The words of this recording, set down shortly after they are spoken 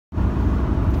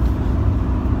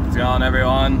How's it going,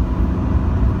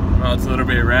 everyone? Well, it's a little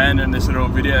bit random, this little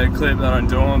video clip that I'm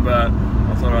doing, but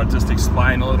I thought I'd just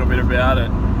explain a little bit about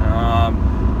it.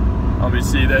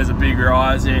 Obviously there's a big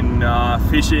rise in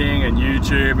fishing and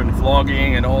YouTube and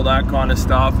vlogging and all that kind of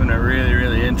stuff, and it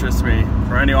really interests me.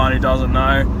 For anyone who doesn't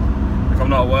know, if I'm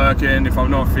not working, if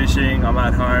I'm not fishing, I'm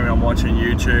at home and I'm watching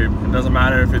YouTube. It doesn't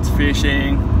matter if it's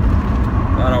fishing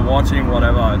that I'm watching,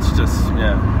 whatever, it's just,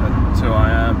 yeah, that's who I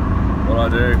am, what I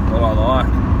do, what I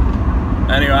like.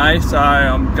 Anyway, so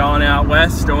I'm going out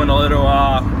west doing a little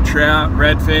trout,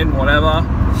 redfin, whatever,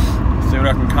 see what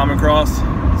I can come across.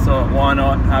 Thought why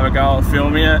not have a go at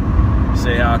filming it,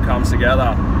 see how it comes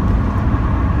together.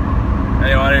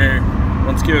 Anyone who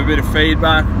wants to give a bit of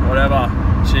feedback, whatever,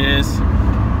 cheers,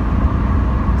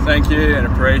 thank you and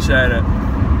appreciate it.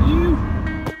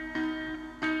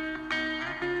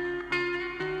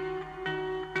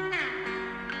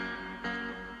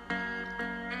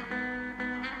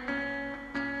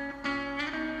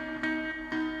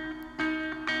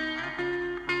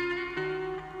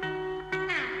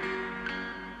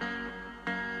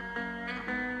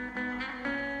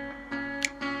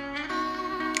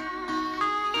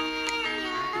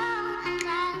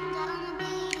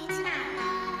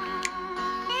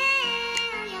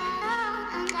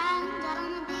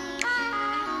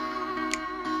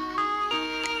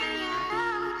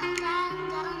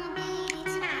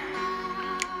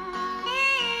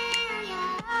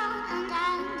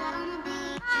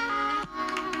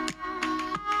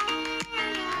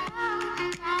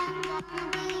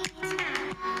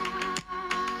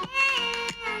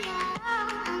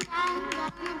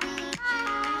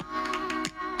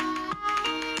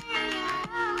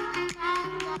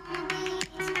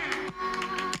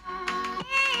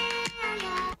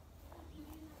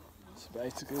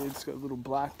 Basically it's got a little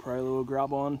black pro lure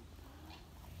grub on,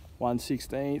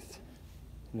 1/16.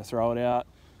 I'm gonna throw it out,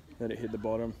 let it hit the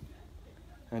bottom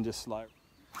and just slow.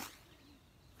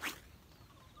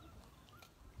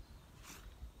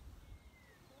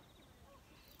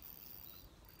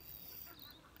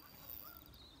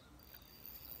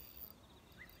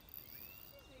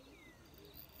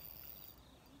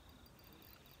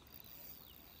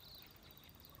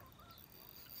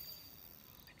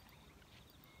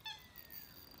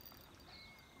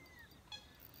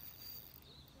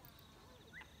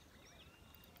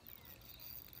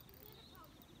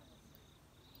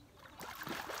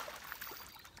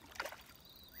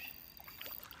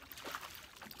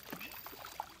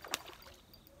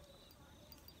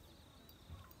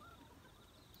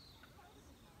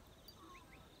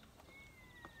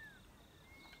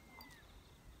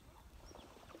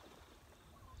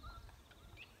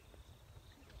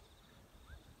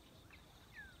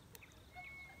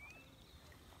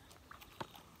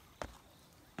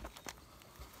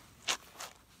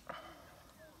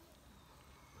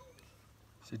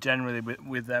 So generally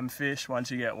with them fish, once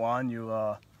you get one, you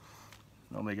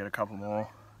normally get a couple more.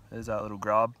 There's that little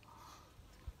grub.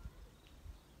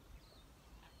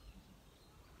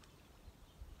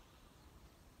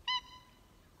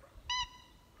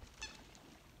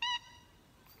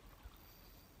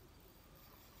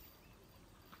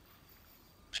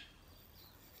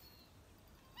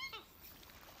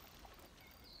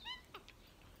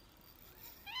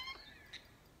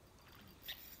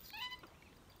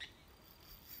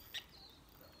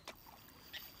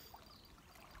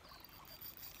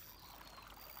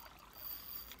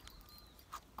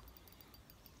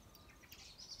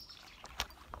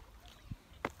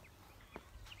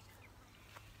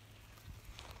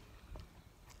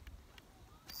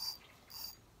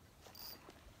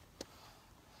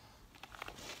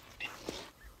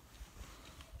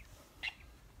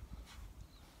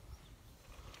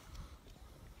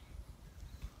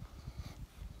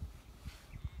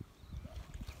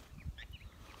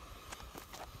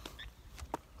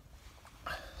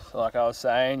 So like I was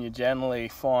saying, you generally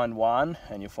find one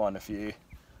and you find a few.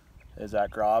 There's that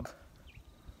grub.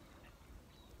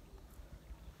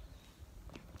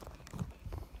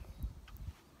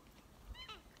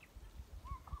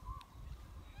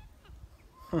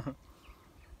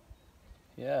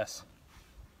 Yes.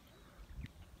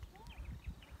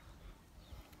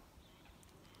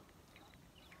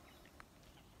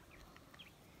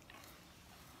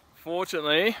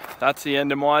 Fortunately, that's the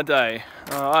end of my day.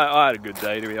 I had a good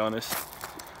day, to be honest.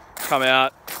 Come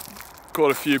out,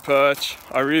 caught a few perch.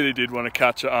 I really did want to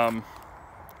catch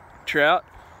trout,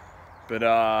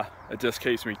 but it just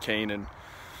keeps me keen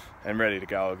and ready to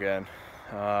go again.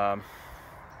 I've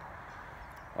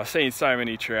seen so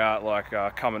many trout like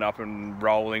coming up and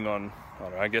rolling on, I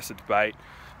don't know, I guess it's bait.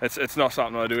 It's not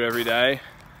something I do every day.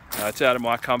 It's out of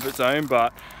my comfort zone,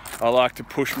 but I like to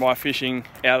push my fishing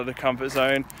out of the comfort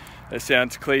zone. It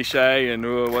sounds cliche and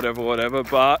whatever,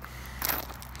 but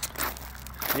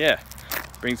yeah,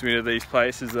 brings me to these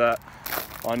places that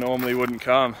I normally wouldn't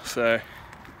come. So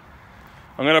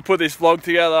I'm gonna put this vlog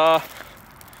together. I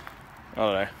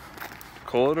don't know,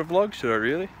 call it a vlog, should I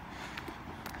really?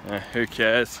 Who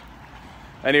cares?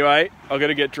 Anyway, I've got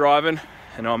to get driving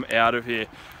and I'm out of here.